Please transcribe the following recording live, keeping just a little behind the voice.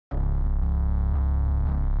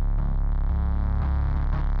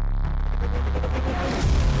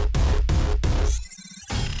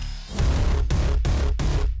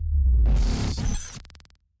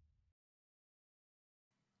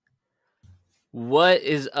What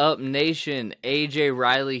is up, nation? AJ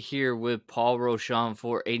Riley here with Paul Rochon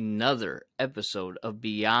for another episode of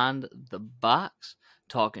Beyond the Box,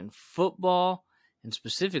 talking football. And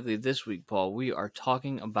specifically this week, Paul, we are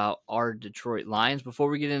talking about our Detroit Lions. Before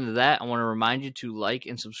we get into that, I want to remind you to like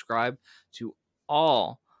and subscribe to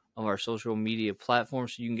all of our social media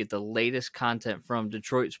platforms so you can get the latest content from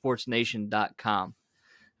DetroitSportsNation.com.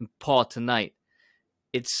 And Paul, tonight,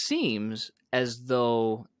 it seems as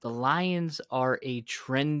though the Lions are a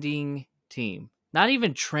trending team. Not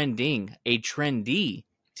even trending, a trendy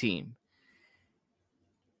team.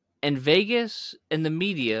 And Vegas and the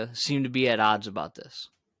media seem to be at odds about this.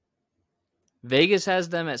 Vegas has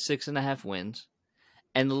them at 6.5 wins,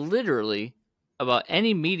 and literally about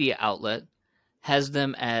any media outlet has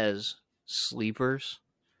them as sleepers,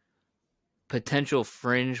 potential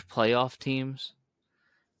fringe playoff teams.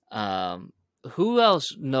 Who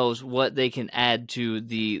else knows what they can add to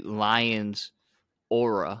the Lions'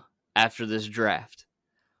 aura after this draft?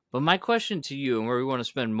 But my question to you, and where we want to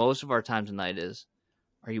spend most of our time tonight, is: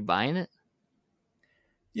 are you buying it?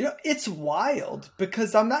 You know, it's wild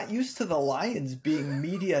because I'm not used to the Lions being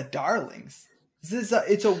media darlings.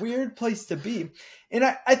 It's a weird place to be. And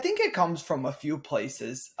I think it comes from a few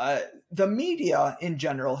places. The media in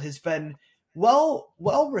general has been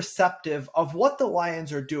well receptive of what the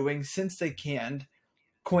Lions are doing since they canned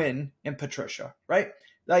Quinn and Patricia, right?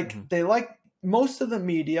 They most of the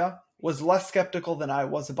media was less skeptical than I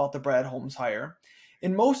was about the Brad Holmes hire.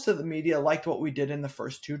 And most of the media liked what we did in the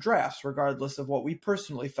first two drafts, regardless of what we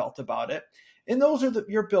personally felt about it. And those are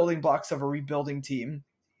your building blocks of a rebuilding team.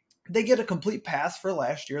 They get a complete pass for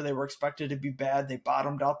last year. They were expected to be bad. They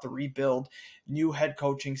bottomed out the rebuild, new head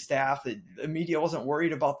coaching staff. The media wasn't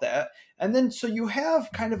worried about that. And then so you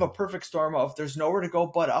have kind of a perfect storm of there's nowhere to go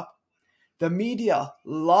but up. The media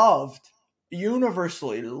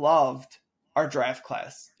universally loved our draft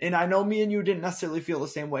class. And I know me and you didn't necessarily feel the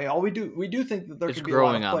same way. We do think that there could be a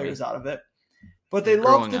lot of players out of it. But they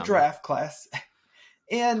love the draft class.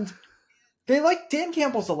 And they Dan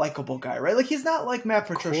Campbell's a likable guy, right? Like, he's not like Matt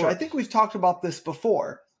Patricia. I think we've talked about this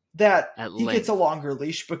before, that he gets a longer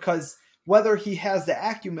leash because whether he has the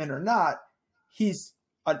acumen or not, he's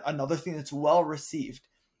another thing that's well received.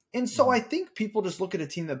 And so I think people just look at a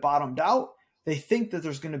team that bottomed out. They think that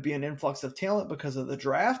there's going to be an influx of talent because of the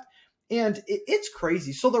draft. And it's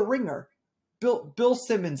crazy. So the Ringer, Bill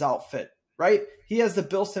Simmons' outfit, right? He has the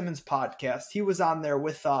Bill Simmons podcast. He was on there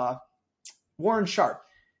with Warren Sharp.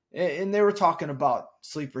 And they were talking about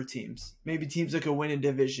sleeper teams, maybe teams that could win a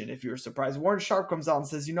division if you were surprised. Warren Sharp comes out and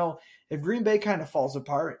says, if Green Bay kind of falls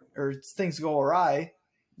apart or things go awry,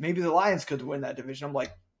 maybe the Lions could win that division. I'm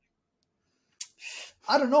like,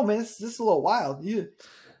 I don't know, man. This is a little wild.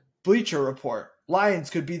 Bleacher Report, Lions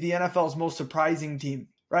could be the NFL's most surprising team,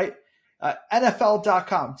 right?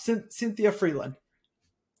 NFL.com, Cynthia Freeland.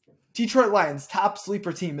 Detroit Lions, top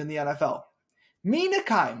sleeper team in the NFL. Mina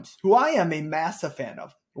Kimes, who I am a massive fan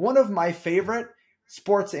of, one of my favorite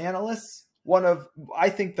sports analysts, I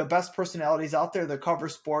think, the best personalities out there that cover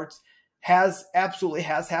sports, absolutely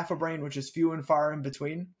has half a brain, which is few and far in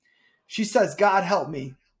between. She says, God help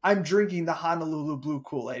me, I'm drinking the Honolulu Blue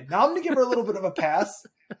Kool-Aid. Now I'm going to give her a little bit of a pass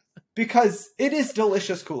because it is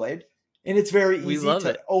delicious Kool-Aid and it's very easy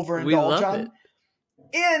to overindulge on.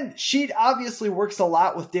 And she obviously works a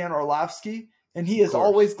lot with Dan Orlovsky, and he is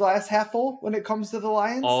always glass half full when it comes to the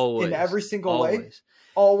Lions in every single way.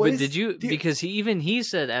 Always. But did you, because he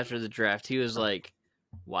said after the draft, he was like,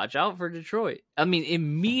 watch out for Detroit. I mean,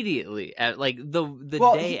 immediately at the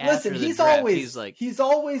day after the draft, he's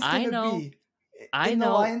always going to be in the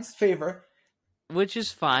Lions' favor. Which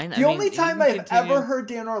is fine. The only time I've ever heard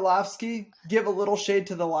Dan Orlovsky give a little shade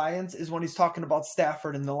to the Lions is when he's talking about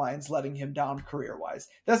Stafford and the Lions letting him down career-wise.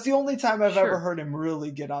 That's the only time I've ever heard him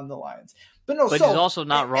really get on the Lions. But he's also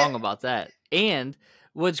not wrong about that. And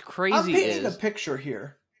what's crazy I'm painting a picture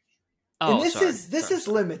here. Oh, and this is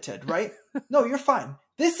limited, right? No, you're fine.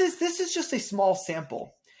 This is just a small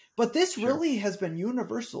sample. But this really has been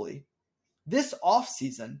universally, this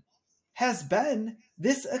offseason has been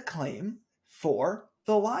this acclaim for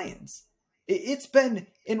the Lions. It's been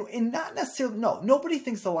in not necessarily, nobody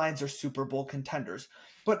thinks the Lions are Super Bowl contenders,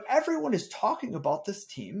 but everyone is talking about this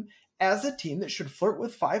team as a team that should flirt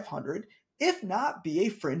with 500, if not be a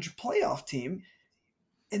fringe playoff team.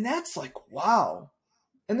 And that's like, wow.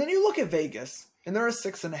 And then you look at Vegas and there are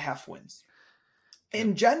 6.5 wins.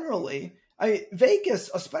 And generally, Vegas,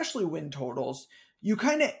 especially win totals, you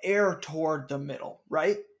kind of err toward the middle,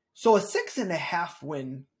 right? So a 6.5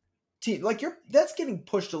 win team, that's getting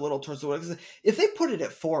pushed a little towards the way. If they put it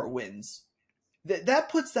at 4 wins, that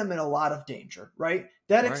puts them in a lot of danger, right?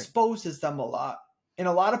 That exposes them a lot. And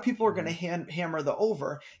a lot of people are going to hammer the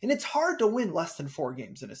over. And it's hard to win less than 4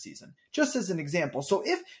 games in a season, just as an example. So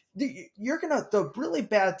if the really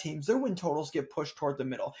bad teams, their win totals get pushed toward the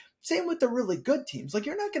middle. Same with the really good teams. Like,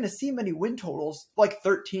 you're not going to see many win totals like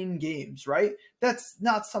 13 games, right? That's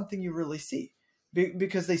not something you really see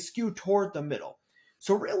because they skew toward the middle.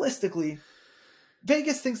 So realistically,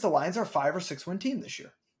 Vegas thinks the Lions are a 5 or 6 win team this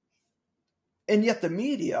year. And yet the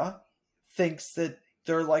media thinks that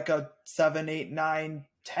they're like a 7, 8, 9,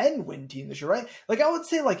 10 win team this year, right? Like, I would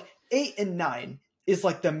say like 8 and 9 is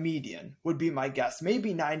like the median, would be my guess.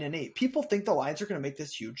 Maybe 9 and 8. People think the Lions are going to make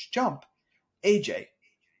this huge jump. AJ,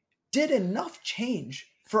 did enough change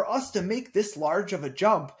for us to make this large of a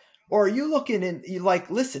jump? Or are you looking in, you like,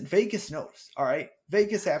 listen, Vegas knows, all right?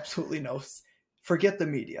 Vegas absolutely knows. Forget the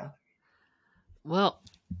media. Well,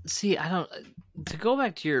 see, to go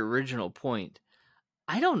back to your original point,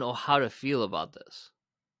 I don't know how to feel about this,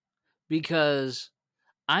 because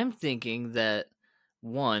I'm thinking that,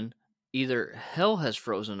 one, either hell has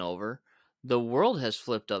frozen over, the world has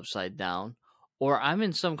flipped upside down, or I'm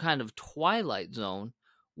in some kind of twilight zone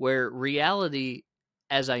where reality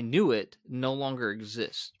as I knew it no longer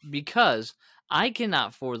exists, because I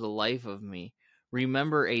cannot for the life of me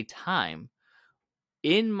remember a time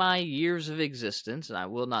in my years of existence, and I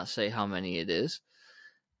will not say how many it is,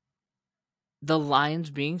 the Lions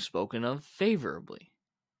being spoken of favorably.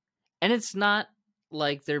 And it's not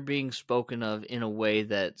like they're being spoken of in a way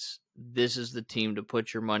that's, this is the team to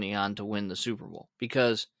put your money on to win the Super Bowl,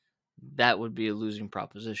 because that would be a losing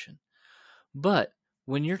proposition. But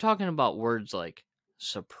when you're talking about words like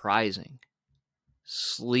surprising,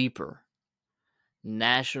 sleeper,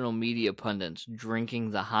 national media pundits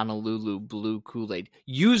drinking the Honolulu blue Kool-Aid,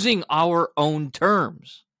 using our own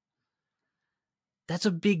terms, that's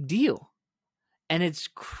a big deal. And it's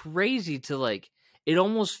crazy to, like, it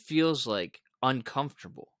almost feels like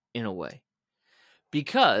uncomfortable in a way,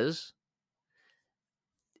 because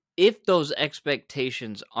if those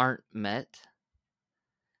expectations aren't met,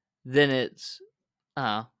 then it's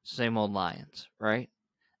same old Lions, right?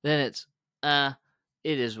 Then it's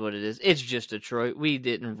it is what it is. It's just Detroit. We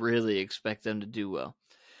didn't really expect them to do well.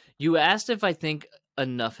 You asked if I think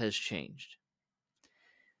enough has changed,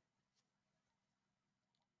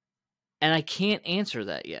 and I can't answer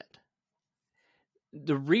that yet.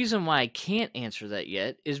 The reason why I can't answer that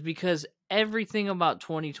yet is because everything about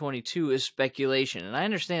 2022 is speculation. And I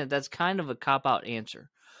understand that's kind of a cop-out answer.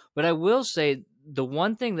 But I will say the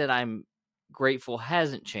one thing that I'm grateful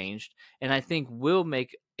hasn't changed, and I think will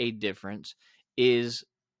make a difference, is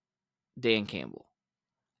Dan Campbell.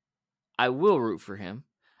 I will root for him.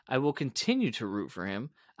 I will continue to root for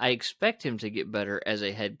him. I expect him to get better as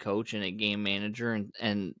a head coach and a game manager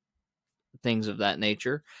and things of that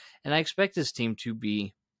nature. And I expect this team to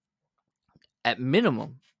be, at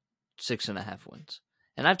minimum, 6.5 wins.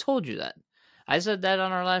 And I've told you that. I said that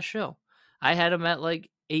on our last show. I had them at like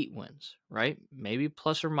 8 wins, right? Maybe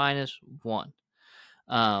plus or minus 1.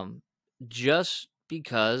 Just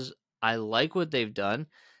because I like what they've done.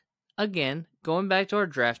 Again, going back to our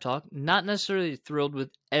draft talk, not necessarily thrilled with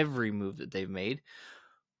every move that they've made,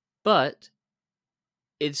 but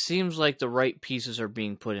it seems like the right pieces are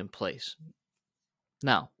being put in place.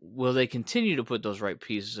 Now, will they continue to put those right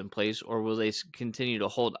pieces in place, or will they continue to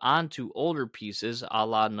hold on to older pieces, a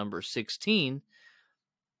la number 16?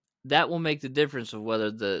 That will make the difference of whether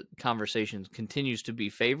the conversation continues to be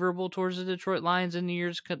favorable towards the Detroit Lions in the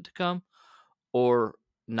years to come or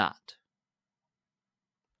not.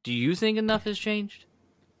 Do you think enough has changed?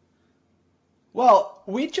 Well,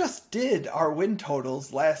 we just did our win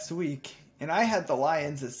totals last week, and I had the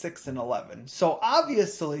Lions at 6 and 11. So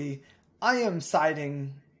obviously, I am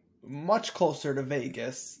siding much closer to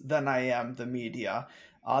Vegas than I am the media.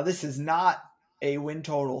 This is not a win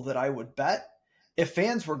total that I would bet. If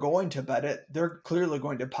fans were going to bet it, they're clearly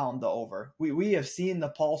going to pound the over. We have seen the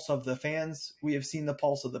pulse of the fans. We have seen the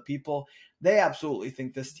pulse of the people. They absolutely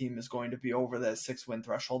think this team is going to be over that 6-win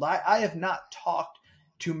threshold. I have not talked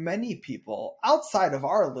to many people outside of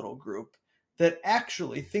our little group that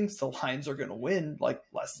actually thinks the Lions are going to win like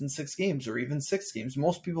less than 6 games or even 6 games.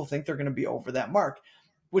 Most people think they're going to be over that mark,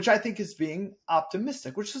 which I think is being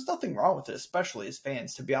optimistic, which there's nothing wrong with it, especially as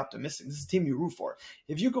fans, to be optimistic. This is a team you root for.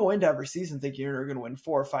 If you go into every season thinking you're going to win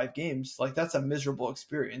 4 or 5 games, like, that's a miserable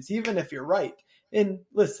experience, even if you're right. And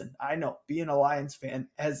listen, I know being a Lions fan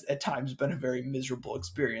has at times been a very miserable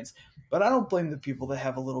experience, but I don't blame the people that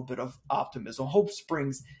have a little bit of optimism. Hope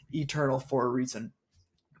springs eternal for a reason.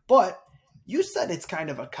 But you said it's kind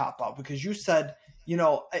of a cop-out because you said,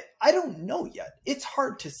 I don't know yet. It's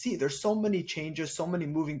hard to see. There's so many changes, so many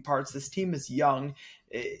moving parts. This team is young.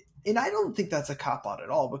 And I don't think that's a cop-out at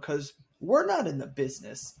all because we're not in the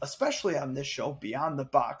business, especially on this show, Beyond the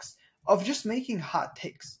Box, of just making hot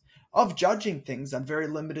takes, of judging things on very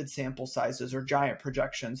limited sample sizes or giant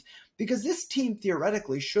projections, because this team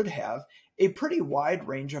theoretically should have a pretty wide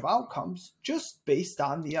range of outcomes just based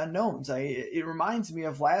on the unknowns. It reminds me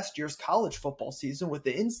of last year's college football season with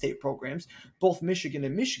the in-state programs, both Michigan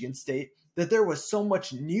and Michigan State, that there was so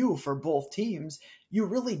much new for both teams. You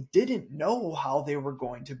really didn't know how they were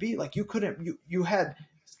going to be. Like you had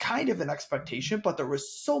kind of an expectation, but there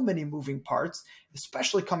was so many moving parts,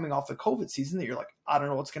 especially coming off the COVID season, that you're like, I don't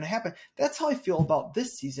know what's going to happen. That's how I feel about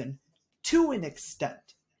this season to an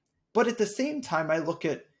extent. But at the same time, I look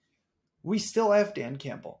at, we still have Dan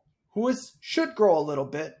Campbell, who should grow a little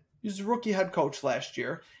bit. He was a rookie head coach last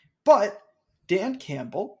year, but Dan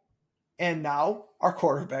Campbell and now our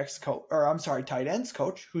tight ends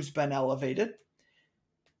coach, who's been elevated,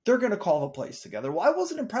 they're going to call the plays together. Well, I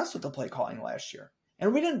wasn't impressed with the play calling last year,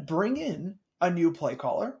 and we didn't bring in a new play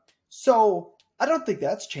caller. So I don't think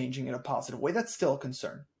that's changing in a positive way. That's still a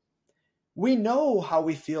concern. We know how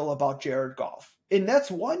we feel about Jared Goff. And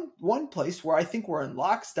that's one place where I think we're in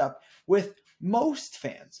lockstep with most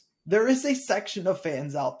fans. There is a section of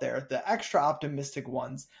fans out there, the extra optimistic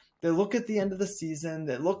ones, that look at the end of the season,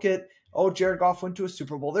 that look at, Jared Goff went to a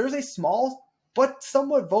Super Bowl. There's a small but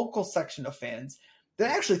somewhat vocal section of fans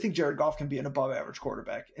that actually think Jared Goff can be an above average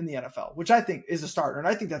quarterback in the NFL, which I think is a starter. And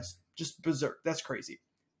I think that's just berserk. That's crazy.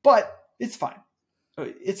 But it's fine.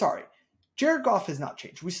 It's all right. Jared Goff has not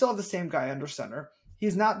changed. We still have the same guy under center.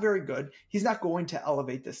 He's not very good. He's not going to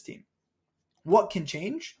elevate this team. What can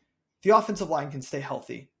change? The offensive line can stay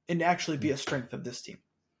healthy and actually be a strength of this team.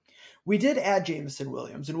 We did add Jameson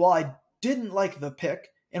Williams, and while I didn't like the pick,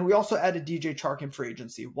 and we also added DJ Chark in free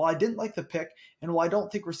agency, while I didn't like the pick, and while I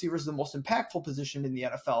don't think receiver is the most impactful position in the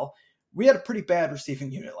NFL, we had a pretty bad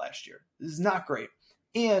receiving unit last year. This is not great.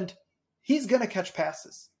 And he's going to catch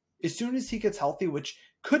passes. As soon as he gets healthy, which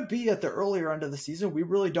could be at the earlier end of the season, we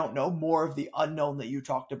really don't know, more of the unknown that you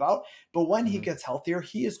talked about. But when he gets healthier,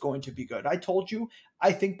 he is going to be good. I told you,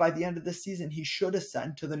 I think by the end of the season, he should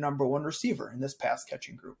ascend to the number one receiver in this pass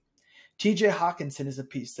catching group. TJ Hawkinson is a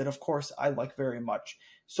piece that, of course, I like very much.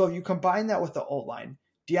 So if you combine that with the O-line,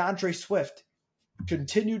 DeAndre Swift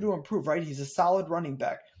continue to improve, right? He's a solid running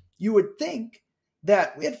back. You would think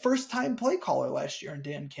that we had first-time play caller last year in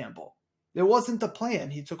Dan Campbell. It wasn't the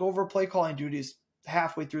plan. He took over play calling duties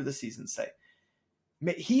halfway through the season, say.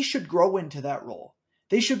 He should grow into that role.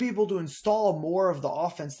 They should be able to install more of the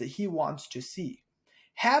offense that he wants to see.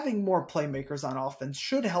 Having more playmakers on offense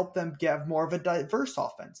should help them have more of a diverse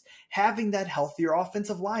offense. Having that healthier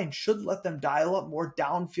offensive line should let them dial up more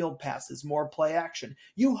downfield passes, more play action.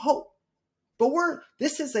 You hope. But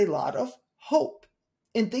this is a lot of hope.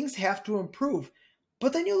 And things have to improve.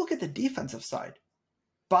 But then you look at the defensive side.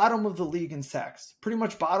 Bottom of the league in sacks. Pretty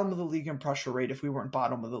much bottom of the league in pressure rate if we weren't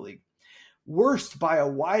bottom of the league. Worst by a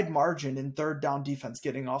wide margin in third down defense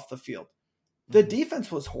getting off the field. The defense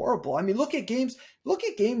was horrible. I mean, look at games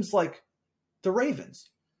like the Ravens,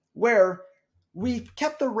 where we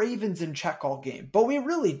kept the Ravens in check all game, but we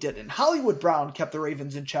really didn't. Hollywood Brown kept the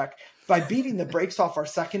Ravens in check by beating the brakes off our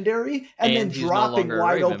secondary and then dropping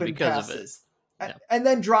wide open passes. Yeah. And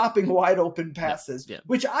then dropping wide open passes,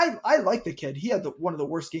 which I like the kid. He had one of the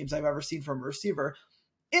worst games I've ever seen from a receiver.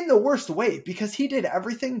 In the worst way, because he did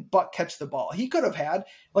everything but catch the ball. He could have had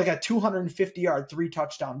like a 250-yard,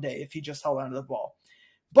 3-touchdown day if he just held onto the ball.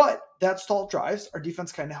 But that stalled drives. Our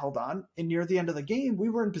defense kind of held on. And near the end of the game, we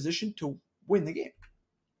were in position to win the game.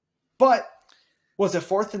 But was it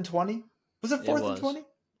 4th and 20? Was it 4th and 20?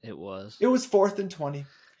 It was. It was 4th and 20.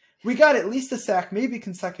 We got at least a sack, maybe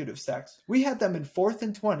consecutive sacks. We had them in 4th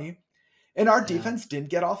and 20, and our defense didn't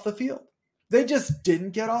get off the field. They just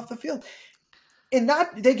didn't get off the field. And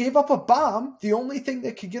they gave up a bomb, the only thing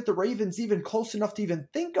that could get the Ravens even close enough to even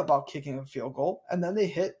think about kicking a field goal. And then they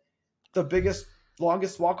hit the biggest,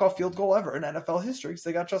 longest walk-off field goal ever in NFL history because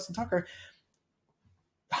they got Justin Tucker.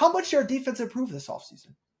 How much did our defense improve this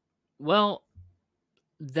offseason? Well,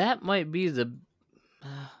 that might be the...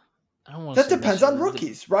 I don't want to. That depends on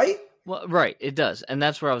rookies, right? Well, right, it does. And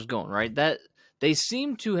that's where I was going, right? That they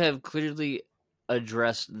seem to have clearly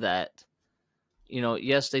addressed that.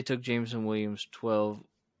 Yes, they took Jameson Williams 12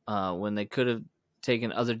 when they could have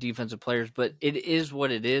taken other defensive players, but it is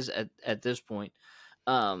what it is at this point.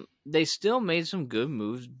 They still made some good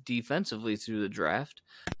moves defensively through the draft.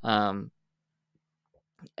 And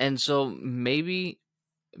so maybe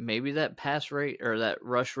maybe that pass rate or that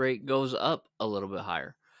rush rate goes up a little bit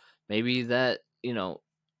higher. Maybe that,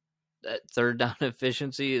 that third down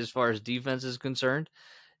efficiency as far as defense is concerned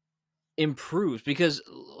improves because,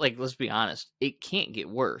 like, let's be honest, it can't get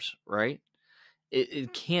worse, right?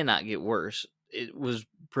 It cannot get worse. It was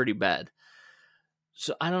pretty bad.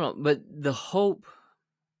 So I don't know, but the hope,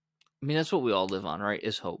 I mean, that's what we all live on, right?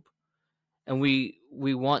 Is hope. And we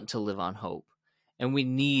want to live on hope. And we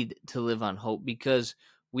need to live on hope because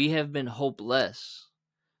we have been hopeless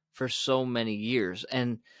for so many years.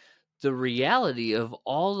 And the reality of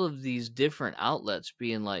all of these different outlets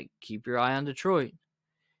being like, keep your eye on Detroit.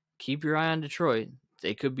 Keep your eye on Detroit.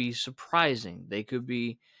 They could be surprising. They could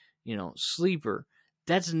be, sleeper.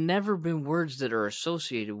 That's never been words that are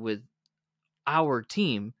associated with our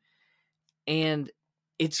team. And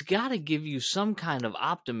it's got to give you some kind of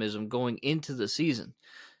optimism going into the season.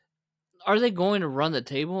 Are they going to run the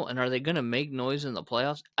table and are they going to make noise in the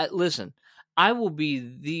playoffs? Listen, I will be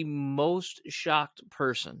the most shocked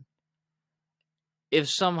person if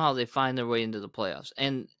somehow they find their way into the playoffs.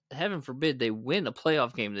 And heaven forbid they win a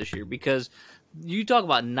playoff game this year, because you talk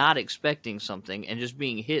about not expecting something and just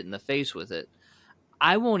being hit in the face with it.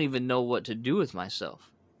 I won't even know what to do with myself.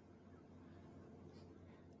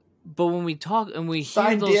 But when we talk and we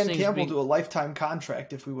hear those Dan things, Campbell to a lifetime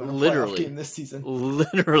contract if we win a playoff game this season.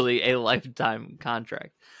 Literally a lifetime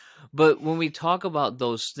contract. But when we talk about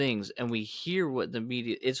those things and we hear what the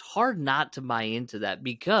media, it's hard not to buy into that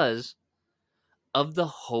because of the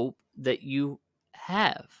hope that you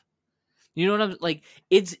have. You know what I'm like?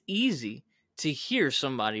 It's easy to hear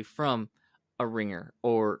somebody from a Ringer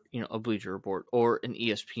or, a Bleacher Report or an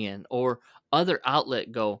ESPN or other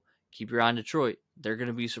outlet go, keep your eye on Detroit. They're going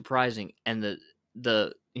to be surprising. And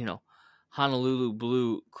the Honolulu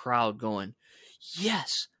Blue crowd going,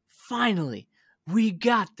 yes, finally, we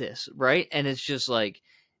got this, right? And it's just like,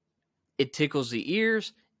 it tickles the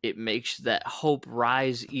ears. It makes that hope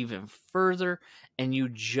rise even further. And you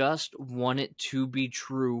just want it to be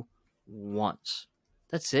true once.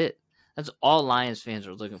 That's it. That's all Lions fans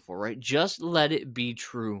are looking for, right? Just let it be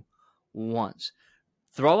true once.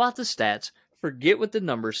 Throw out the stats. Forget what the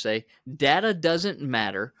numbers say. Data doesn't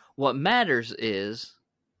matter. What matters is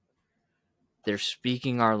they're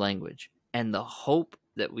speaking our language. And the hope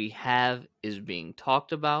that we have is being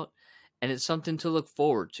talked about. And it's something to look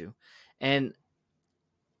forward to. And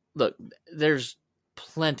look, there's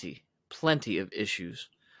plenty of issues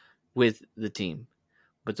with the team.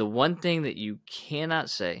 But the one thing that you cannot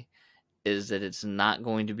say is that it's not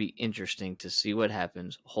going to be interesting to see what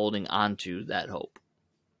happens holding on to that hope.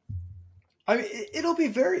 I mean, it'll be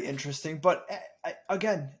very interesting, but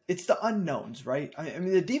again, it's the unknowns, right? I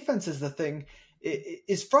mean, the defense is the thing.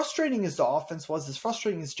 As frustrating as the offense was, as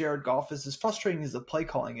frustrating as Jared Goff is, as frustrating as the play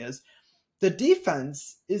calling is, the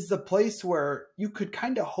defense is the place where you could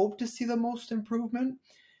kind of hope to see the most improvement.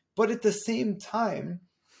 But at the same time,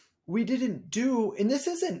 we didn't do, and this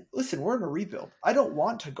isn't, listen, we're in a rebuild. I don't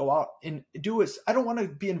want to go out and I don't want to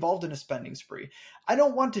be involved in a spending spree. I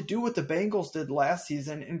don't want to do what the Bengals did last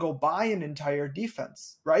season and go buy an entire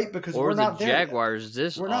defense, right? Because we're not there. Or the Jaguars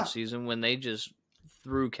this offseason when they just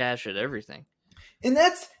threw cash at everything. And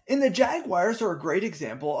the Jaguars are a great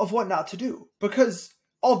example of what not to do. Because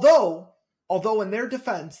although in their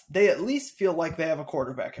defense, they at least feel like they have a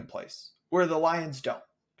quarterback in place, where the Lions don't.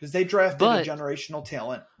 Because they drafted a generational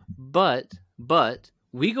talent. But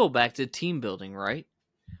we go back to team building, right?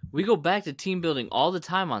 We go back to team building all the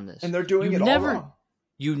time on this. And they're doing all wrong.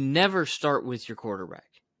 You never start with your quarterback.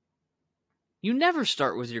 You never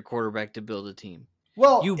start with your quarterback to build a team.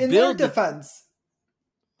 Well, in their defense,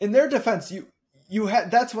 you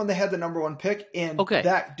had, that's when they had the number one pick, and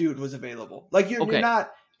that dude was available. Like you're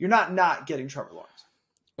not getting Trevor Lawrence.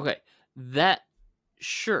 Okay, that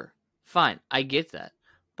sure, fine, I get that,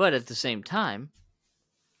 but at the same time,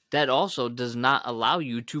 that also does not allow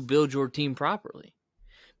you to build your team properly,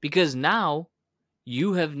 because now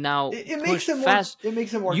you have it makes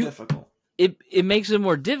it more difficult. It makes it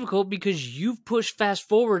more difficult because you've pushed fast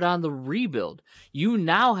forward on the rebuild. You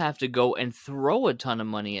now have to go and throw a ton of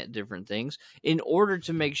money at different things in order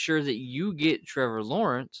to make sure that you get Trevor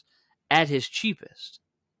Lawrence at his cheapest.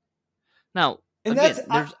 Now, and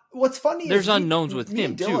again, what's funny. There's unknowns with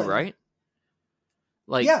him too, right?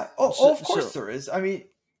 Like, yeah, of course there is. I mean,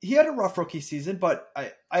 he had a rough rookie season, but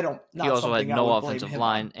I don't. Not he also had no offensive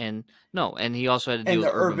line, on. and he also had to deal with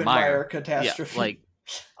the Urban Meyer catastrophe. Yeah, like.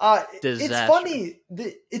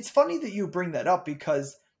 It's funny that you bring that up,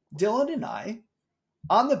 because Dylan and I,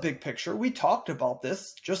 on the big picture, we talked about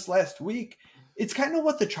this just last week, It's kind of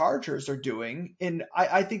what the Chargers are doing, and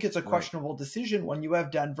I think it's a questionable decision when you have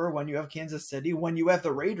Denver, when you have Kansas City, when you have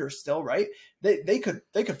the Raiders still, right? They could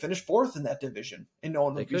finish 4th in that division, and no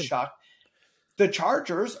one would be shocked. The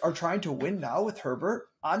Chargers are trying to win now with Herbert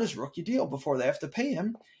on his rookie deal before they have to pay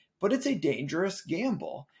him, but it's a dangerous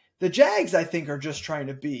gamble. The Jags, I think, are just trying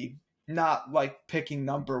to be not like picking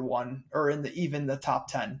number 1 or in even the top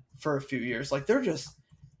 10 for a few years. Like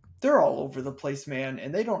they're all over the place, man,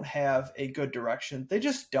 and they don't have a good direction. They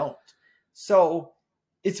just don't. So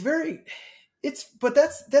but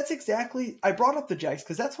that's exactly, I brought up the Jags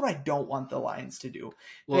because that's what I don't want the Lions to do.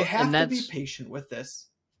 They have to be patient with this.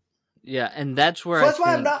 Yeah, and that's where that's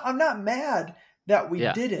why I'm not mad that we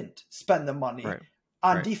didn't spend the money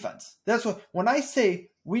on defense. That's what, when I say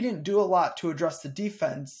we didn't do a lot to address the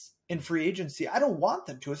defense in free agency, I don't want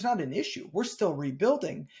them to. It's not an issue. We're still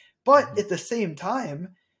rebuilding. But at the same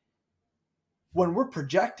time, when we're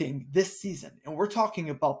projecting this season and we're talking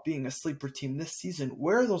about being a sleeper team this season,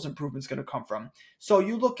 where are those improvements going to come from? So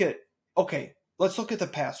you look at, let's look at the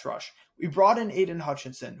pass rush. We brought in Aiden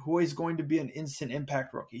Hutchinson, who is going to be an instant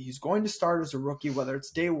impact rookie. He's going to start as a rookie, whether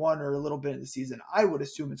it's day 1 or a little bit in the season. I would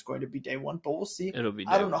assume it's going to be day 1, but we'll see. It'll be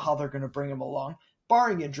I don't know how they're going to bring him along,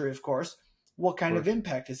 barring injury, of course. What kind of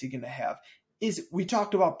impact is he going to have? We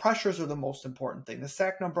talked about pressures are the most important thing. The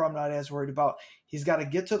sack number I'm not as worried about. He's got to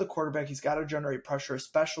get to the quarterback. He's got to generate pressure,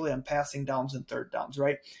 especially on passing downs and third downs,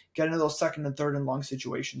 right? Get into those second and third and long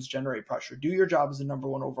situations, generate pressure. Do your job as the number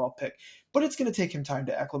 1 overall pick. But it's going to take him time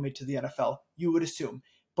to acclimate to the NFL, you would assume.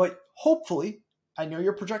 But hopefully, I know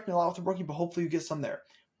you're projecting a lot with the rookie, but hopefully you get some there.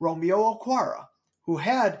 Romeo Okwara, who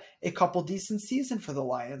had a couple decent seasons for the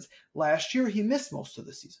Lions. Last year, he missed most of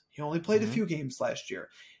the season. He only played a few games last year.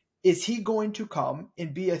 Is he going to come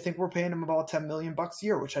and be, I think we're paying him about $10 million a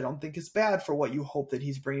year, which I don't think is bad for what you hope that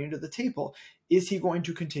he's bringing to the table. Is he going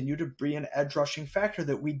to continue to be an edge rushing factor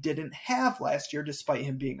that we didn't have last year despite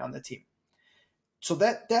him being on the team? So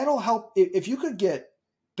that'll help. If you could get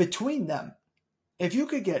between them, if you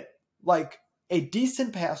could get like a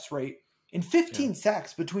decent pass rate and 15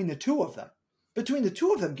 sacks between the two of them,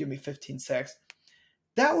 give me 15 sacks,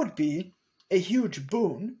 that would be a huge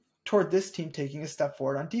boon toward this team taking a step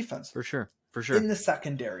forward on defense. For sure. In the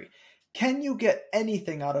secondary. Can you get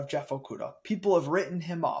anything out of Jeff Okudah? People have written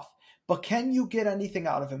him off. But can you get anything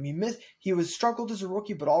out of him? He was struggled as a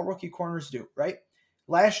rookie, but all rookie corners do, right?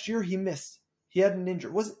 Last year he missed. He had an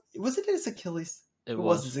injury. Was it his Achilles? It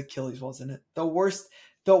was his Achilles, wasn't it? The worst,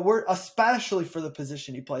 especially for the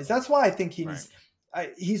position he plays. That's why I think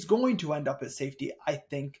he's going to end up at safety, I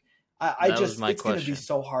think. It's going to be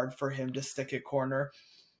so hard for him to stick at corner.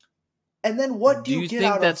 And then what do you get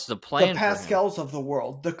out of the Pascals of the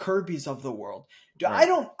world, the Kirbys of the world?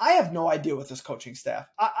 I have no idea with this coaching staff.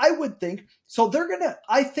 I would think, so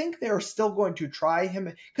I think they're still going to try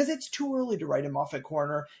him because it's too early to write him off at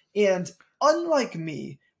corner. And unlike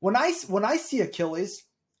me, when I see Achilles,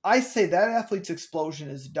 I say that athlete's explosion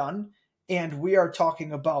is done and we are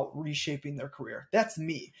talking about reshaping their career. That's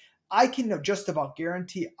me. I can just about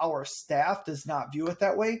guarantee our staff does not view it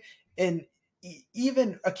that way. And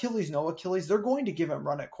even Achilles, they're going to give him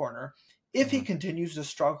run at corner. If he continues to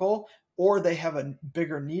struggle or they have a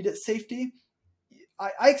bigger need at safety,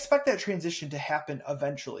 I expect that transition to happen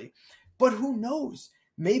eventually. But who knows?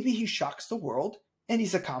 Maybe he shocks the world and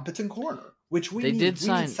he's a competent corner, which we need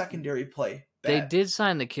secondary play. They did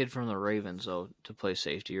sign the kid from the Ravens, though, to play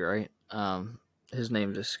safety, right? His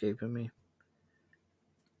name's escaping me.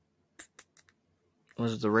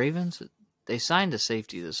 Was it the Ravens? They signed a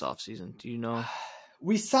safety this offseason. Do you know?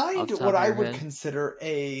 We signed what I would consider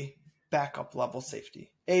a backup level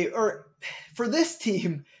safety. For this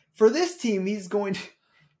team, he's going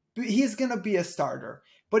to be a starter,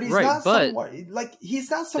 but he's not someone he's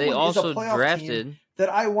not someone who's a playoff team that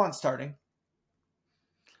I want starting.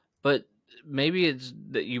 But maybe it's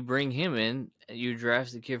that you bring him in, you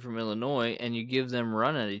draft the kid from Illinois, and you give them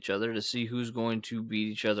run at each other to see who's going to beat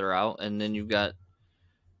each other out, and then you've got,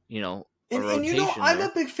 And I'm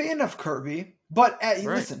a big fan of Kirby, but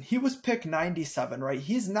listen, he was picked 97, right?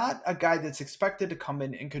 He's not a guy that's expected to come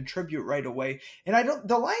in and contribute right away. And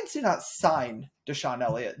the Lions did not sign Deshaun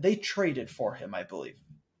Elliott. They traded for him, I believe.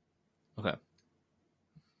 Okay.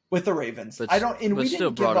 With the Ravens. We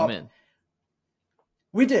still brought him in.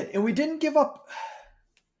 We did, and we didn't give up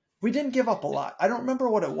a lot. I don't remember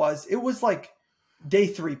what it was. It was like day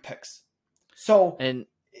 3 picks. So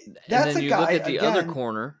that's a guy. Look at the other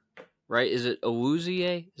corner. Right? Is it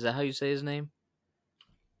Owuzie? Is that how you say his name?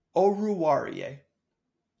 Oruwariye.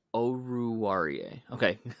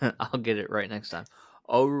 Okay. I'll get it right next time.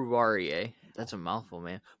 Oruwariye. That's a mouthful,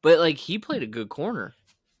 man. But, he played a good corner.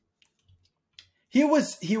 He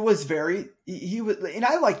was very, and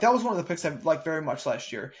that was one of the picks I liked very much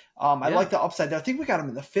last year. I like the upside there. I think we got him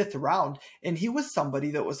in the 5th round, and he was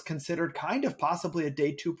somebody that was considered kind of possibly a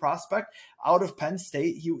day 2 prospect out of Penn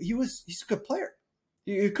State. He's a good player.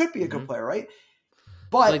 He could be a good player, right?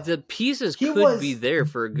 But like the pieces could be there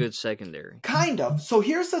for a good secondary. Kind of. So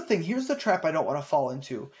here's the thing. Here's the trap I don't want to fall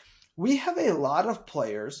into. We have a lot of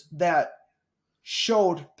players that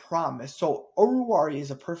showed promise. So Oruwari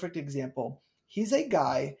is a perfect example. He's a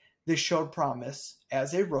guy that showed promise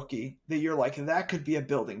as a rookie that you're like, that could be a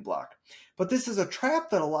building block. But this is a trap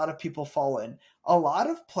that a lot of people fall in. A lot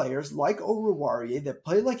of players like Oruwari that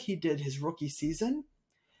play like he did his rookie season,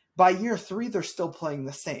 by year 3, they're still playing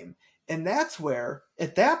the same. And that's where,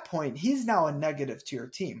 at that point, he's now a negative to your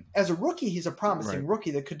team. As a rookie, he's a promising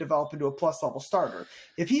rookie that could develop into a plus-level starter.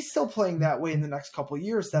 If he's still playing that way in the next couple of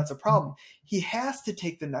years, that's a problem. He has to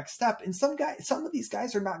take the next step. And some of these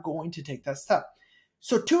guys are not going to take that step.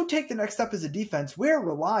 So to take the next step as a defense, we're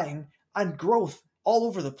relying on growth all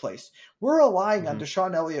over the place. We're relying on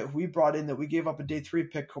Deshaun Elliott, who we brought in that we gave up a day 3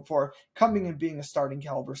 pick for, coming and being a starting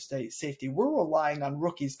caliber safety. We're relying on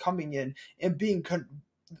rookies coming in and being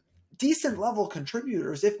decent level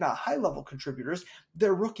contributors, if not high level contributors,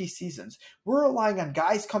 their rookie seasons. We're relying on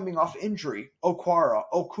guys coming off injury,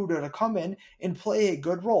 Okudah to come in and play a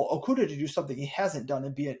good role. Okudah to do something he hasn't done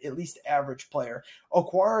and be an at least average player.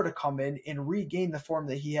 Okwara to come in and regain the form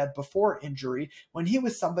that he had before injury, when he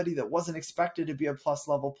was somebody that wasn't expected to be a plus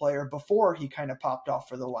level player before he kind of popped off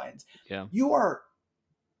for the Lions. Yeah. You are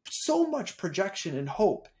so much projection and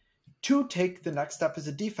hope to take the next step as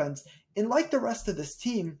a defense. And like the rest of this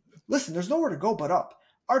team, listen, there's nowhere to go but up.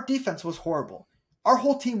 Our defense was horrible. Our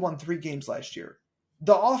whole team won 3 games last year.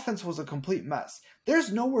 The offense was a complete mess.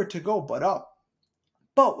 There's nowhere to go but up.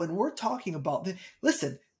 But when we're talking about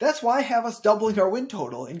listen, that's why I have us doubling our win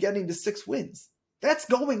total and getting to 6 wins. That's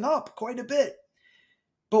going up quite a bit.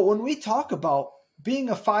 But when we talk about being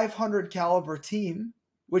a 500 caliber team,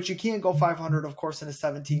 which you can't go 500, of course, in a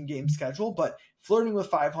 17-game schedule, but flirting with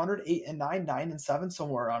 500, 8 and 9, 9 and 7,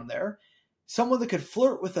 somewhere around there. Someone that could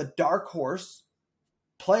flirt with a dark horse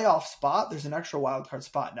playoff spot. There's an extra wild card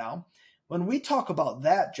spot now. When we talk about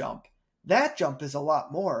that jump is a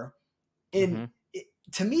lot more. And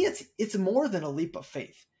to me, it's more than a leap of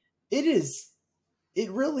faith. It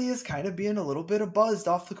really is kind of being a little bit of buzzed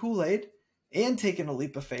off the Kool-Aid and taking a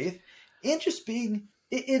leap of faith and just being,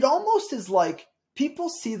 it almost is like people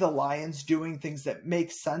see the Lions doing things that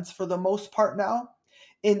make sense for the most part now.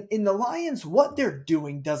 In the Lions, what they're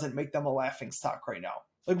doing doesn't make them a laughing stock right now.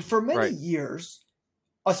 Like for many years,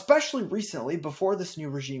 especially recently, before this new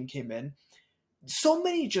regime came in, so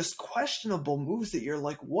many just questionable moves that you're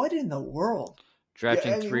like, what in the world?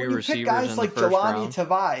 Drafting 3 receivers guys in like the first Jelani round.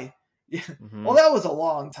 Tavai. Well, that was a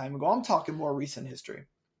long time ago. I'm talking more recent history.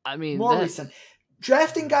 I mean, recent.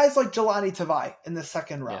 Drafting guys like Jelani Tavai in the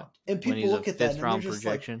 2nd round. And people look at that and they're just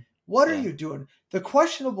projection. Like, what are you doing? The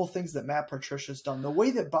questionable things that Matt Patricia's done, the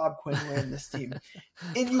way that Bob Quinn ran this team.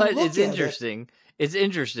 And but it's interesting. It's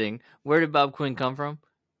interesting. Where did Bob Quinn come from?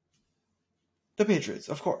 The Patriots,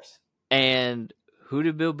 of course. And who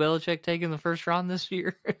did Bill Belichick take in the first round this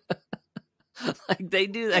year? Like they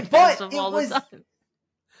do that kind of stuff all the time.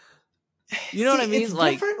 You know what I mean? It's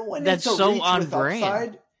like when that's so on brand.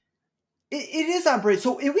 Upside. It is on brand.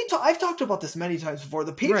 So I've talked about this many times before.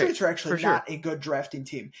 The Patriots are actually not a good drafting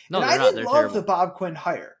team. No, and I didn't love the Bob Quinn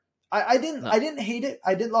hire. I didn't hate it.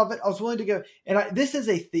 I didn't love it. I was willing to give. And this is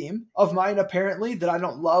a theme of mine, apparently, that I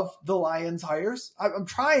don't love the Lions hires. I'm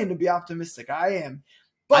trying to be optimistic. I am.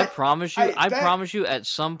 But I promise you, at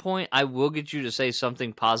some point, I will get you to say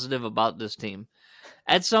something positive about this team.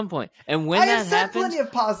 At some point. And when that happens... I have said plenty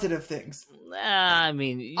of positive things. I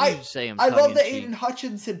mean, you say them I love the tongue-in-cheek. Aiden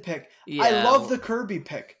Hutchinson pick. Yeah. I love the Kirby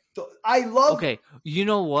pick. I love... Okay, you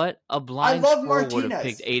know what? A blind squirrel would have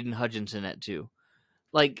picked Aiden Hutchinson at 2.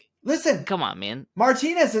 Like... Listen. Come on, man.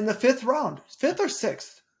 Martinez in the 5th round. 5th or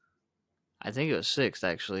 6th? I think it was 6th,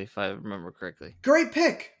 actually, if I remember correctly. Great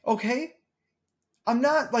pick, okay? I'm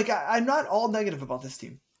not all negative about this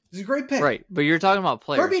team. It's a great pick. Right, but you're talking about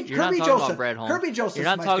players. You're not talking about Brad Holmes. Kirby Joseph you're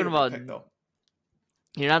not my talking about pick, though.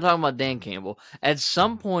 You're not talking about Dan Campbell. At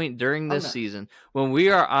some point during this season, when we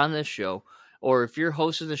are on this show, or if you're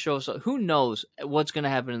hosting the show, so who knows what's going to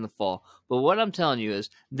happen in the fall. But what I'm telling you is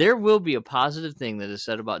there will be a positive thing that is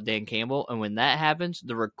said about Dan Campbell, and when that happens,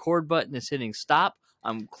 the record button is hitting stop.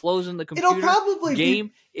 I'm closing the computer. It'll probably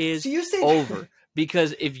game is over.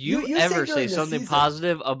 Because if you ever say something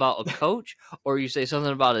positive about a coach or you say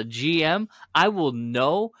something about a GM, I will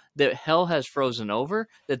know that hell has frozen over,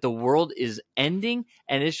 that the world is ending,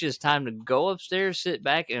 and it's just time to go upstairs, sit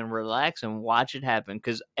back, and relax and watch it happen.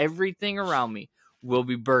 Because everything around me will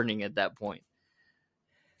be burning at that point.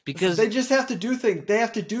 Because they just have to do things. They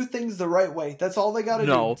have to do things the right way. That's all they got to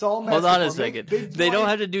do. It's all hold on a second. They don't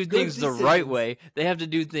have to do things the right way. They have to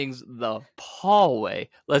do things the Paul way.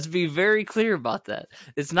 Let's be very clear about that.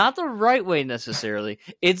 It's not the right way necessarily.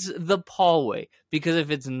 It's the Paul way. Because if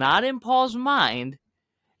it's not in Paul's mind,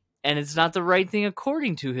 and it's not the right thing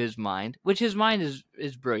according to his mind, which his mind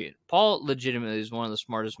is brilliant. Paul legitimately is one of the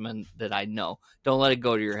smartest men that I know. Don't let it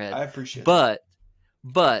go to your head. I appreciate it.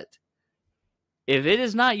 But if it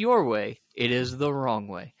is not your way, it is the wrong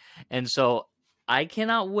way. And so I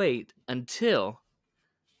cannot wait until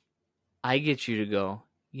I get you to go,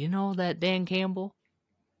 you know that Dan Campbell?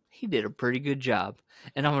 He did a pretty good job.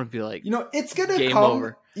 And I'm going to be like, it's going to come.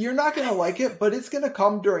 Over. You're not going to like it, but it's going to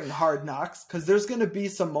come during Hard Knocks because there's going to be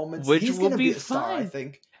some moments. Which he's going to be a fine. star, I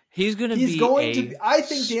think. He's going to be I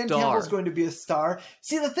think Dan Campbell's going to be a star.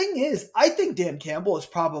 See, the thing is, I think Dan Campbell is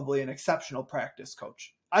probably an exceptional practice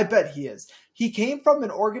coach. I bet he is. He came from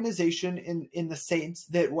an organization in the Saints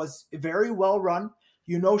that was very well run.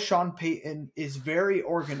 Sean Payton is very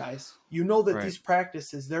organized. That these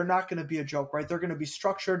practices, they're not going to be a joke, right? They're going to be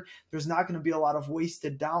structured. There's not going to be a lot of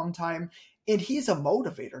wasted downtime. And he's a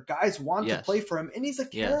motivator. Guys want to play for him. And he's a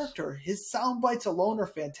character. His sound bites alone are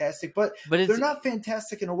fantastic. But they're not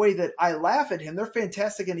fantastic in a way that I laugh at him. They're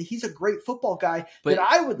fantastic, and he's a great football guy that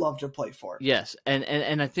I would love to play for. Yes,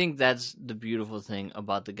 and I think that's the beautiful thing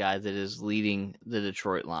about the guy that is leading the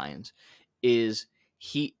Detroit Lions is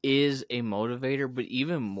he is a motivator, but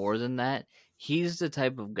even more than that, he's the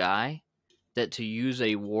type of guy that, to use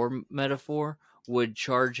a war metaphor, would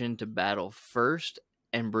charge into battle first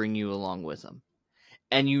and bring you along with him.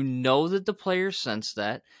 And that the players sense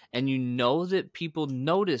that, and that people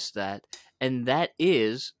notice that, and that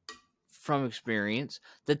is, from experience,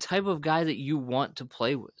 the type of guy that you want to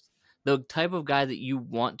play with, the type of guy that you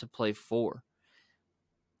want to play for.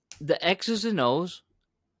 The X's and O's,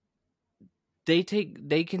 they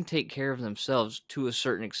can take care of themselves to a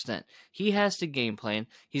certain extent. He has to game plan.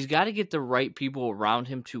 He's got to get the right people around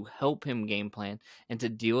him to help him game plan and to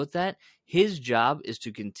deal with that. His job is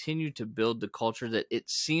to continue to build the culture that it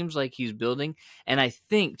seems like he's building. And I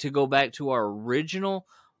think, to go back to our original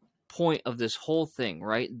point of this whole thing,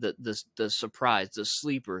 right? The surprise, the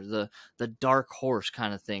sleeper, the dark horse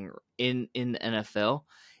kind of thing in the NFL,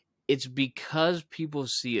 it's because people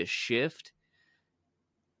see a shift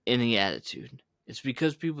in the attitude. It's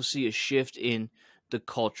because people see a shift in the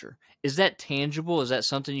culture. Is that tangible? Is that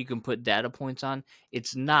something you can put data points on?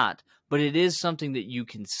 It's not, but it is something that you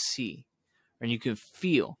can see and you can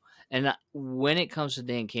feel. And when it comes to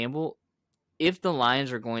Dan Campbell, if the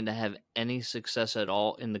Lions are going to have any success at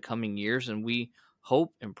all in the coming years, and we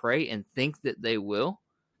hope and pray and think that they will,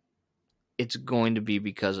 it's going to be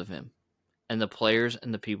because of him and the players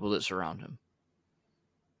and the people that surround him.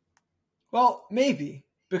 Well, maybe.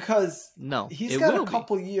 Because he's got a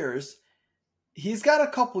couple years. He's got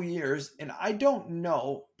a couple years, and I don't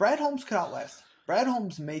know. Brad Holmes could outlast. Brad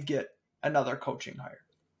Holmes may get another coaching hire.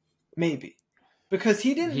 Maybe. Because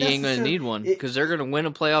he ain't going to need one, because they're going to win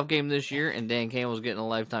a playoff game this year, and Dan Campbell's getting a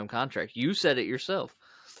lifetime contract. You said it yourself.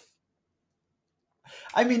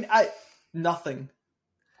 I mean, nothing.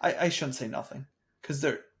 I shouldn't say nothing,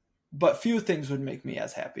 but few things would make me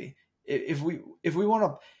as happy. If we want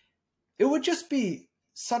to, it would just be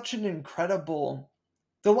such an incredible.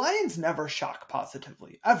 The Lions never shock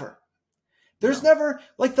positively, ever. There's never,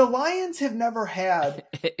 the Lions have never had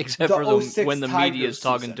except for when the media is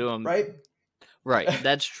talking to them, right? Right,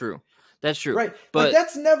 that's true. That's true. Right, but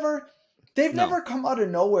that's never. They've never come out of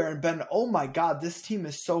nowhere and been, oh my God, this team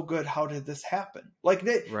is so good. How did this happen?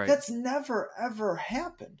 That's never ever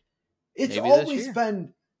happened. It's always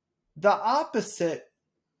been the opposite.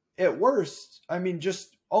 At worst, I mean,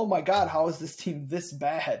 just, oh my God, how is this team this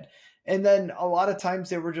bad? And then a lot of times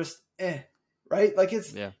they were just, right?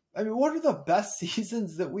 I mean, what are the best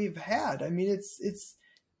seasons that we've had? I mean,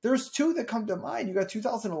 there's two that come to mind. You got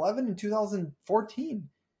 2011 and 2014.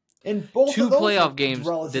 And both two of those playoff games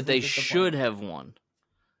that they should have won.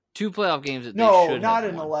 Two playoff games that they should have won. No, not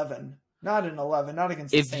in 11. Not in 11. Not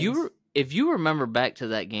against the Saints. If you remember back to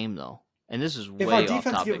that game, though, and this is way off topic. If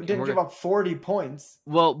our defense didn't give up 40 points.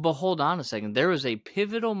 Well, but hold on a second. There was a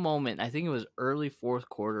pivotal moment. I think it was early fourth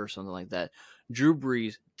quarter or something like that. Drew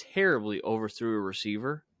Brees terribly overthrew a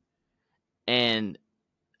receiver. And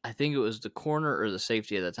I think it was the corner or the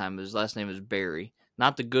safety at that time. His last name is Barry.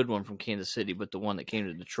 not the good one from Kansas City, but the one that came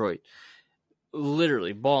to Detroit.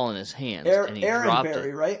 Literally, ball in his hands, and he Aaron dropped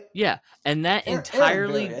Berry, it. right? Yeah, and that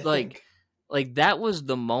entirely, Berry, like that was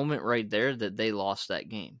the moment right there that they lost that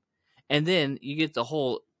game. And then you get the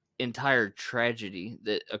whole entire tragedy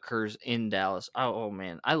that occurs in Dallas. Oh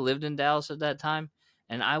man, I lived in Dallas at that time,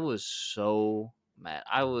 and I was so mad.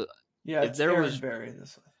 I was if there Aaron was Berry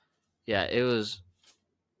this way. Yeah, it was.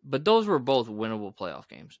 But those were both winnable playoff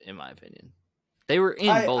games, in my opinion. They were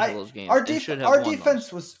in both of those games. Our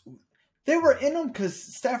defense was. They were in them because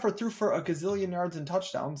Stafford threw for a gazillion yards and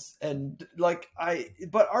touchdowns, and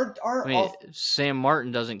Sam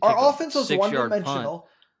Martin doesn't. Our offense was one-dimensional.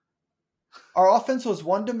 Our offense was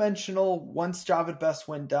one-dimensional once Javid Best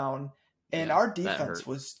went down, and our defense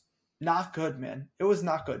was not good, man. It was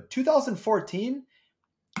not good. 2014,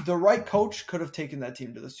 the right coach could have taken that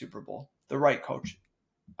team to the Super Bowl. The right coach.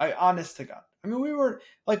 Honest to God. I mean,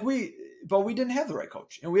 but we didn't have the right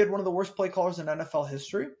coach, and we had one of the worst play callers in NFL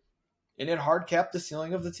history. And it hard capped the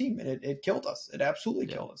ceiling of the team, and it killed us. It absolutely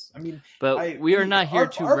killed us. I mean, but we are not here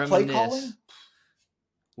to reminisce.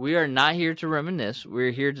 We are not here to reminisce.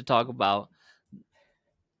 We're here to talk about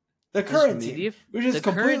the current team, which is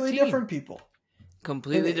completely different people.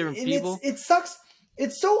 Completely different people. It sucks.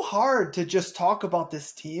 It's so hard to just talk about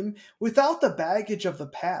this team without the baggage of the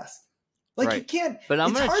past. You can't. But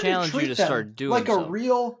I'm going to challenge you to start doing a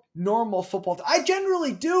real normal football. I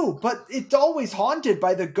generally do, but it's always haunted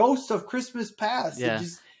by the ghosts of Christmas past. Yeah. You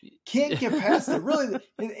just can't get past it. Really,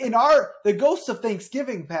 the ghosts of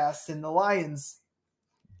Thanksgiving past and the Lions.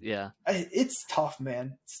 Yeah, it's tough,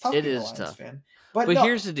 man. It's tough. It is tough, fan. But no,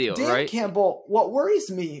 here's the deal, Dan Campbell. What worries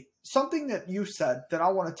me, something that you said that I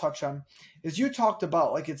want to touch on, is you talked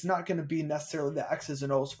about it's not going to be necessarily the X's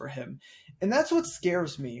and O's for him, and that's what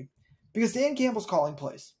scares me. Because Dan Campbell's calling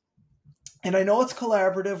plays. And I know it's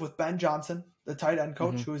collaborative with Ben Johnson, the tight end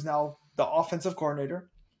coach, who is now the offensive coordinator.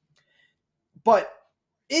 But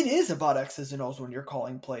it is about X's and O's when you're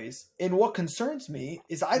calling plays. And what concerns me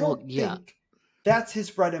is I don't think that's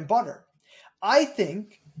his bread and butter. I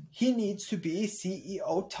think he needs to be a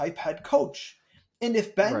CEO-type head coach. And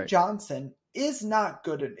if Ben Johnson is not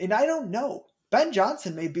good at, and I don't know, Ben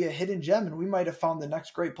Johnson may be a hidden gem and we might have found the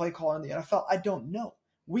next great play caller in the NFL. I don't know.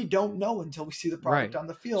 We don't know until we see the product on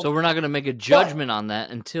the field. So we're not going to make a judgment on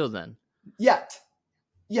that until then. Yet.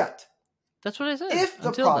 That's what I said. If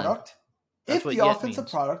the product, if the offensive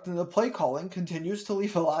product and the play calling continues to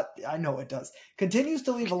leave a lot, I know it does, continues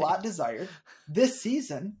to leave a lot desired this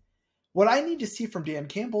season, what I need to see from Dan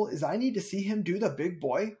Campbell is I need to see him do the big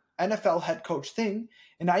boy NFL head coach thing,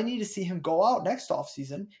 and I need to see him go out next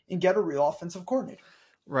offseason and get a real offensive coordinator.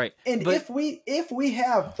 Right. And if we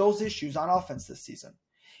have those issues on offense this season,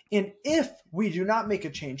 and if we do not make a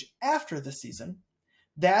change after the season,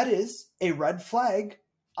 that is a red flag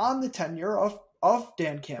on the tenure of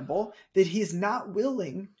Dan Campbell, that he's not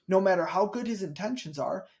willing, no matter how good his intentions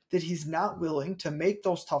are, that he's not willing to make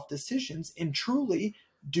those tough decisions and truly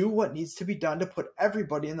do what needs to be done to put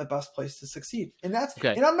everybody in the best place to succeed. And that's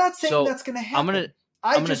and I'm not saying that's going to happen.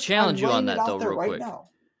 I'm going to challenge you on that though real quick.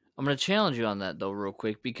 I'm going to challenge you on that, though, real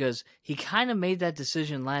quick, because he kind of made that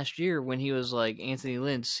decision last year when he was like, Anthony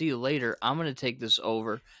Lynn, see you later. I'm going to take this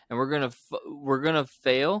over, and we're going to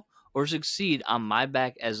fail or succeed on my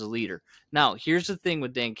back as a leader. Now, here's the thing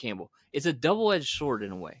with Dan Campbell. It's a double-edged sword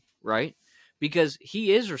in a way, right? Because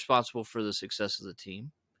he is responsible for the success of the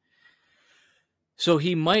team. So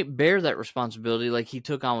he might bear that responsibility like he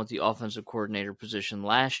took on with the offensive coordinator position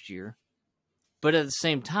last year. But at the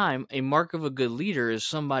same time, a mark of a good leader is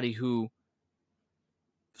somebody who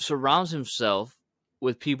surrounds himself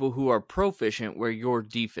with people who are proficient where you're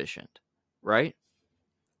deficient, right?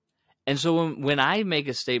 And so when I make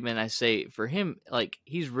a statement, I say for him,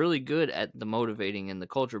 he's really good at the motivating and the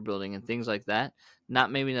culture building and things like that,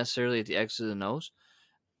 not maybe necessarily at the X's and O's.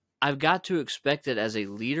 I've got to expect that as a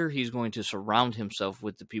leader, he's going to surround himself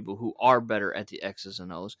with the people who are better at the X's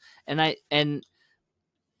and O's. And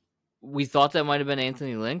we thought that might have been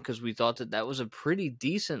Anthony Lynn because we thought that was a pretty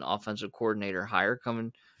decent offensive coordinator hire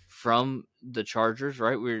coming from the Chargers,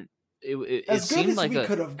 right? As good as we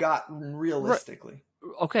could have gotten realistically.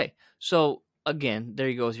 Right. Okay, so again, there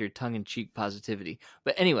you go with your tongue-in-cheek positivity.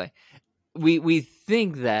 But anyway, we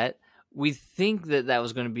think that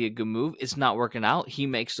was going to be a good move. It's not working out. He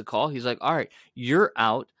makes the call. He's like, all right, you're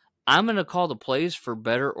out. I'm going to call the plays for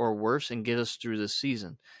better or worse and get us through this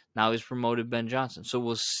season. Now he's promoted Ben Johnson. So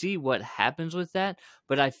we'll see what happens with that.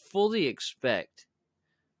 But I fully expect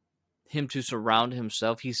him to surround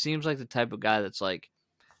himself. He seems like the type of guy that's like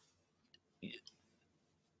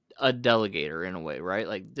a delegator in a way, right?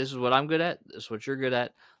 Like, this is what I'm good at. This is what you're good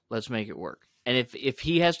at. Let's make it work. And if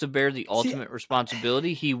he has to bear the ultimate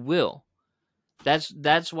responsibility, he will.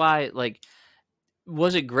 That's why, like,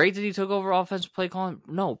 was it great that he took over offensive play calling?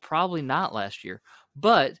 No, probably not last year.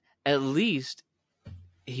 But at least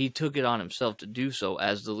he took it on himself to do so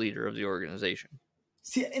as the leader of the organization.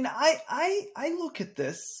 See, and I look at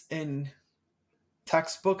this in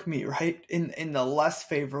textbook me, right? In the less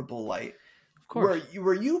favorable light. Of course.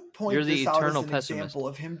 Where you point this out as an pessimist. example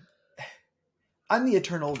of him. I'm the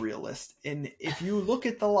eternal realist. And if you look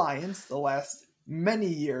at the Lions the last many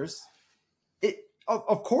years,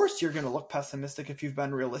 of course you're going to look pessimistic if you've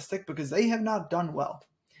been realistic, because they have not done well.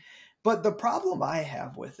 But the problem I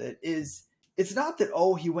have with it is it's not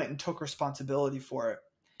that, he went and took responsibility for it.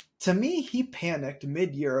 To me, he panicked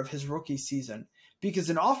mid-year of his rookie season because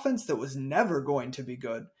an offense that was never going to be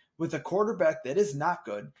good, with a quarterback that is not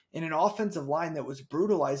good, and an offensive line that was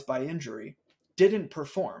brutalized by injury, didn't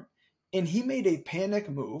perform. And he made a panic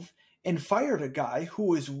move and fired a guy who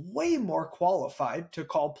was way more qualified to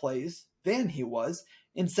call plays than he was,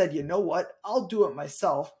 and said, you know what, I'll do it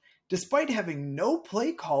myself, despite having no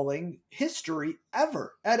play calling history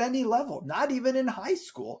ever at any level. Not even in high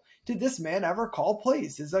school did this man ever call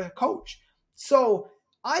plays as a coach. So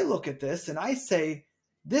I look at this and I say,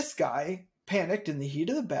 this guy panicked in the heat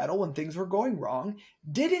of the battle when things were going wrong,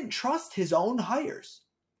 didn't trust his own hires.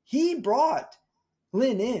 He brought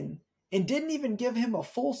Lynn in and didn't even give him a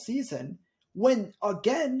full season when,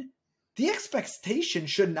 again, the expectation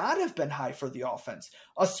should not have been high for the offense,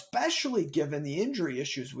 especially given the injury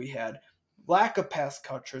issues we had. Lack of pass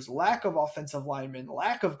catchers, lack of offensive linemen,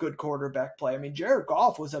 lack of good quarterback play. I mean, Jared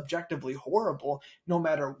Goff was objectively horrible no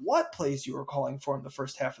matter what plays you were calling for in the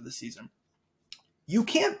first half of the season. You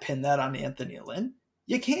can't pin that on Anthony Lynn.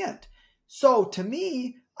 You can't. So to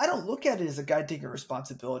me, I don't look at it as a guy taking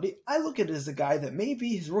responsibility. I look at it as a guy that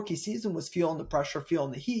maybe his rookie season was feeling the pressure,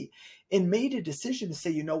 feeling the heat, and made a decision to say,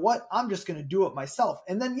 you know what, I'm just going to do it myself.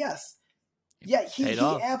 And then, he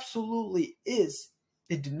absolutely is.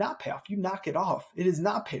 It did not pay off. You knock it off. It is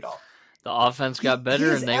not paid off. The offense got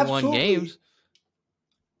better and they won games.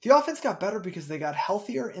 The offense got better because they got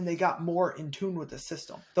healthier and they got more in tune with the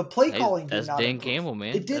system. The play calling did not improve. That's Dan Campbell,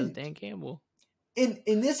 man. It didn't. That's Dan Campbell. And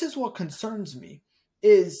this is what concerns me,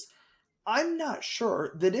 is I'm not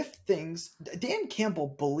sure that if Dan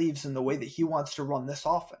Campbell believes in the way that he wants to run this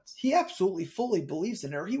offense. He absolutely fully believes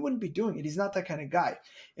in it, or he wouldn't be doing it. He's not that kind of guy.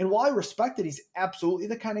 And while I respect that he's absolutely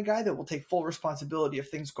the kind of guy that will take full responsibility if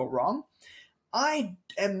things go wrong, I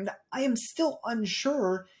am still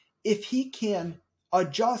unsure if he can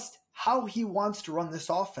adjust how he wants to run this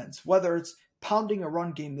offense, whether it's pounding a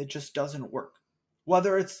run game that just doesn't work,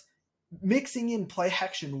 whether it's mixing in play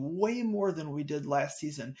action way more than we did last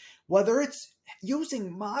season, whether it's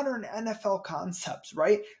using modern NFL concepts,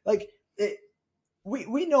 right? Like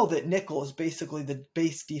we know that nickel is basically the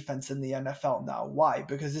base defense in the NFL now. Why?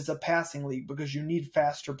 Because it's a passing league, because you need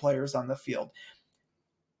faster players on the field.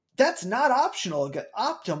 That's not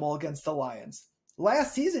optimal against the Lions.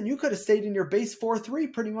 Last season, you could have stayed in your base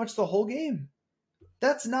 4-3 pretty much the whole game.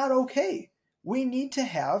 That's not okay. We need to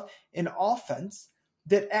have an offense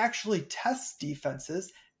that actually tests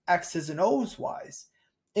defenses X's and O's wise.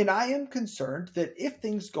 And I am concerned that if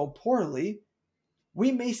things go poorly,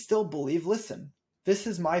 we may still believe, listen, this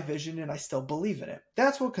is my vision and I still believe in it.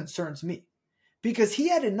 That's what concerns me. Because he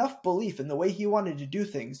had enough belief in the way he wanted to do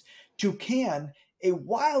things to can a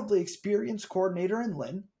wildly experienced coordinator in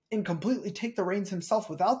Lynn and completely take the reins himself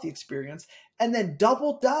without the experience, and then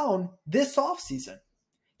double down this offseason.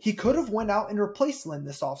 He could have went out and replaced Lynn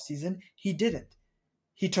this offseason. He didn't.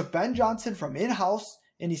 He took Ben Johnson from in-house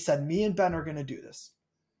and he said, me and Ben are going to do this.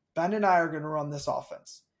 Ben and I are going to run this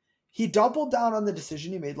offense. He doubled down on the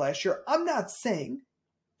decision he made last year. I'm not saying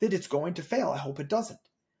that it's going to fail. I hope it doesn't.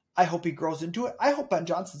 I hope he grows into it. I hope Ben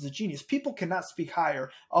Johnson's a genius. People cannot speak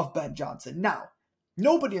higher of Ben Johnson. Now,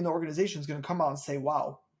 nobody in the organization is going to come out and say,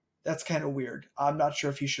 wow, that's kind of weird. I'm not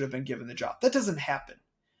sure if he should have been given the job. That doesn't happen.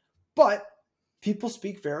 But people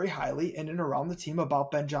speak very highly in and around the team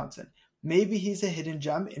about Ben Johnson. Maybe he's a hidden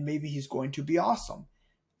gem and maybe he's going to be awesome.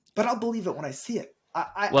 But I'll believe it when I see it.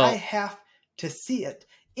 I have to see it.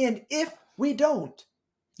 And if we don't,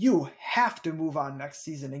 you have to move on next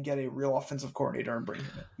season and get a real offensive coordinator and bring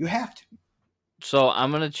him in. You have to. So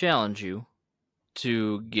I'm going to challenge you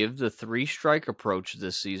to give the 3-strike approach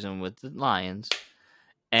this season with the Lions.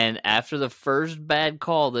 And after the first bad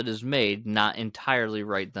call that is made, not entirely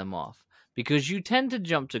write them off. Because you tend to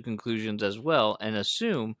jump to conclusions as well and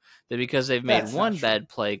assume that because they've made one bad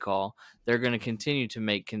play call, they're going to continue to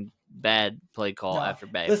make bad play call after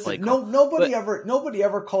bad play call. Nobody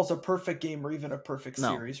ever calls a perfect game or even a perfect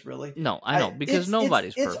series, really. No, I know, because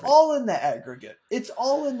nobody's perfect. It's all in the aggregate. It's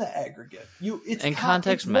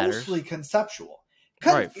context matters. Mostly conceptual.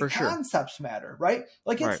 Right, for sure. Concepts matter, right?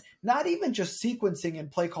 Like, it's not even just sequencing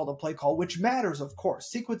and play call to play call, which matters, of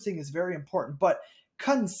course. Sequencing is very important, but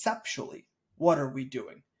conceptually, what are we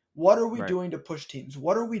doing? What are we doing to push teams?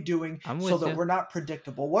 What are we doing so that we're not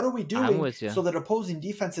predictable? What are we doing so that opposing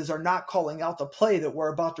defenses are not calling out the play that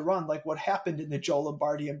we're about to run, like what happened in the Joe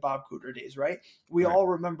Lombardi and Bob Cooter days, right? We all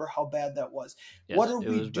remember how bad that was. Yes, what are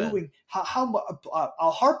we doing?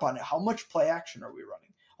 I'll harp on it. How much play action are we running?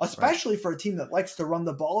 Especially for a team that likes to run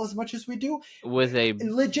the ball as much as we do. With a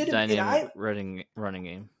dynamic running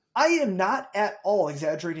game. I am not at all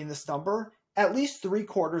exaggerating this number. At least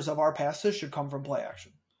 3/4 of our passes should come from play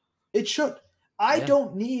action. It should. I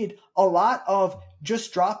don't need a lot of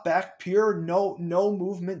just drop back, pure no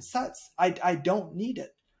movement sets. I don't need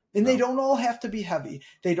it. And they don't all have to be heavy.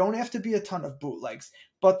 They don't have to be a ton of bootlegs.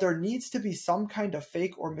 But there needs to be some kind of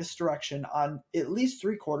fake or misdirection on at least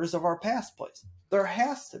 3/4 of our pass plays. There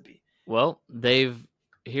has to be. Well,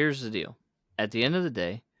 here's the deal. At the end of the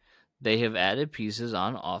day, they have added pieces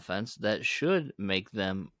on offense that should make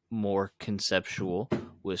them more conceptual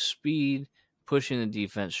with speed, pushing the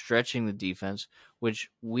defense, stretching the defense,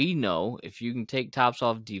 which we know if you can take tops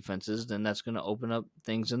off defenses, then that's going to open up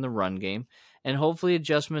things in the run game. And hopefully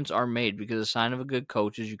adjustments are made, because a sign of a good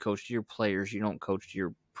coach is you coach to your players, you don't coach to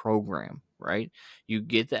your program, right? You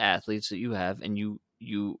get the athletes that you have and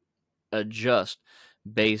you adjust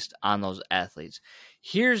based on those athletes.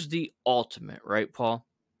 Here's the ultimate, right, Paul?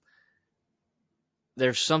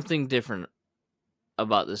 There's something different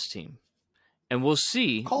about this team. And we'll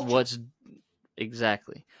see what's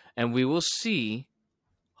exactly. And we will see,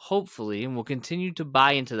 hopefully, and we'll continue to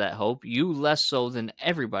buy into that hope. You less so than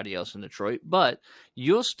everybody else in Detroit, but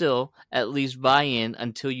you'll still at least buy in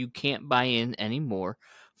until you can't buy in anymore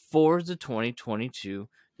for the 2022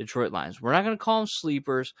 Detroit Lions. We're not going to call them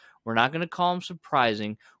sleepers. We're not going to call them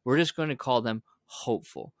surprising. We're just going to call them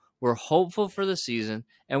hopeful. We're hopeful for the season,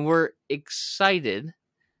 and we're excited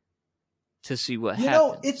to see what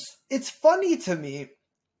happens. It's funny to me.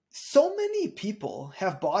 So many people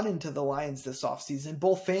have bought into the Lions this offseason,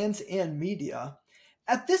 both fans and media.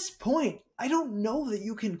 At this point, I don't know that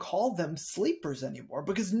you can call them sleepers anymore,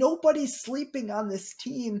 because nobody's sleeping on this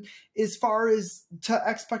team as far as to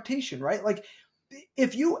expectation, right? Like,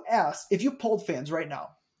 if you polled fans right now,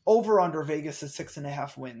 over under Vegas is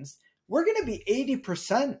 6.5 wins, we're going to be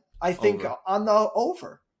 80%, I think, on the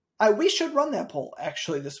over. We should run that poll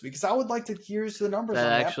actually this week, because I would like to hear the numbers on that.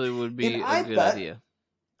 That actually would be a good idea.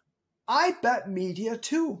 I bet media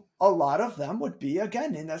too. A lot of them would be,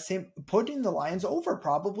 again, in that same, putting the Lions over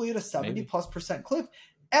probably at a 70+% clip.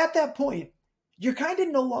 At that point, you're kind of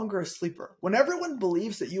no longer a sleeper. When everyone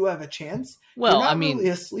believes that you have a chance, you're not really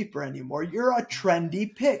a sleeper anymore. You're a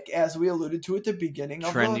trendy pick, as we alluded to at the beginning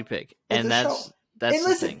of trendy pick. And that's and listen,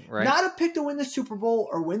 the thing, right? Not a pick to win the Super Bowl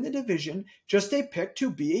or win the division, just a pick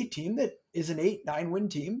to be a team that is an 8-9 win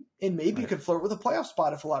team and maybe could flirt with a playoff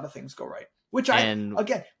spot if a lot of things go right. Which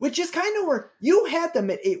is kind of where you had them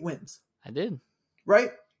at 8 wins. I did.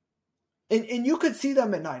 Right? And you could see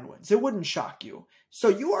them at 9 wins. It wouldn't shock you. So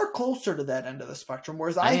you are closer to that end of the spectrum,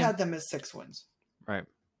 whereas I had them at 6 wins. Right.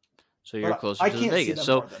 So you're closer to Vegas.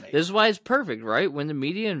 So this is why it's perfect, right? When the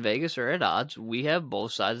media in Vegas are at odds, we have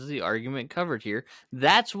both sides of the argument covered here.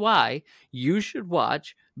 That's why you should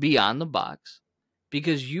watch Beyond the Box,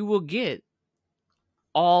 because you will get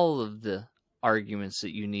all of the arguments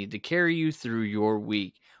that you need to carry you through your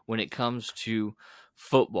week when it comes to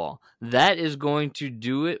football. That is going to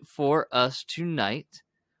do it for us tonight.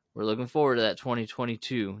 We're looking forward to that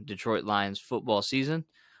 2022 Detroit Lions football season.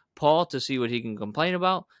 Paul to see what he can complain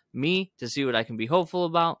about, me to see what I can be hopeful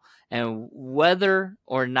about, and whether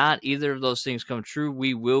or not either of those things come true,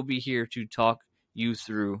 we will be here to talk you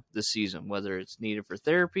through the season, whether it's needed for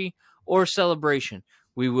therapy or celebration.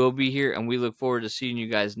 We will be here, and we look forward to seeing you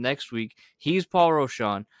guys next week. He's Paul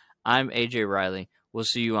Rochon. I'm AJ Riley. We'll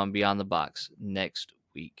see you on Beyond the Box next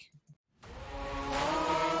week.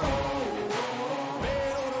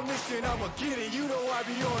 Man on a mission, I'ma get it. You know I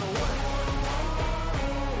be on a what?